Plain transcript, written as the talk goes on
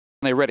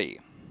They're ready.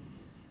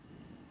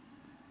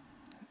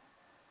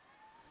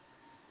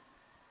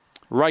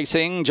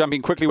 Racing,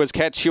 jumping quickly was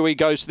Cat Huey,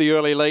 goes to the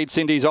early lead.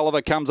 Cindy's Oliver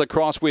comes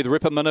across with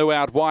Ripper Manu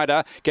out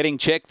wider. Getting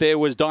checked there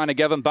was Dinah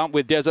Gavin, bumped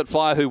with Desert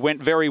Flyer, who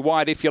went very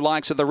wide, if you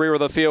likes, at the rear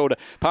of the field.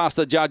 Past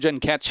the judge, and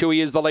Cat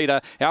Huey is the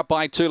leader. Out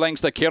by 2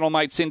 lengths, the kennel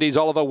mate Cindy's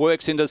Oliver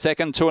works into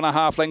second.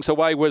 2.5 lengths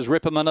away was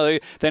Ripper Manu,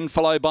 then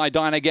followed by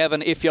Dinah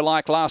Gavin, if you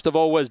like. Last of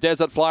all was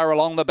Desert Flyer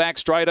along the back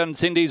straight, and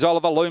Cindy's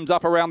Oliver looms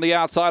up around the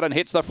outside and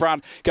hits the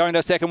front. Going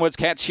to second was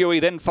Cat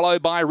Huey, then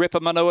followed by Ripper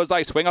Manu as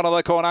they swing onto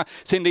the corner.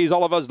 Cindy's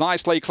Oliver's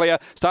nicely clear,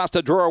 starts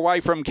to draw away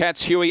from Cat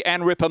Huey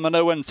and Ripper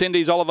Manu, and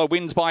Cindy's Oliver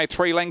wins by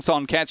 3 lengths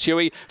on Cat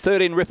Huey.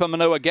 Third in Ripper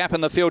Manu, a gap in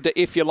the field to,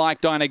 if you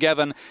like, Dinah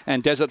Gavin,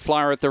 and Desert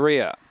Flyer at the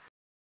rear.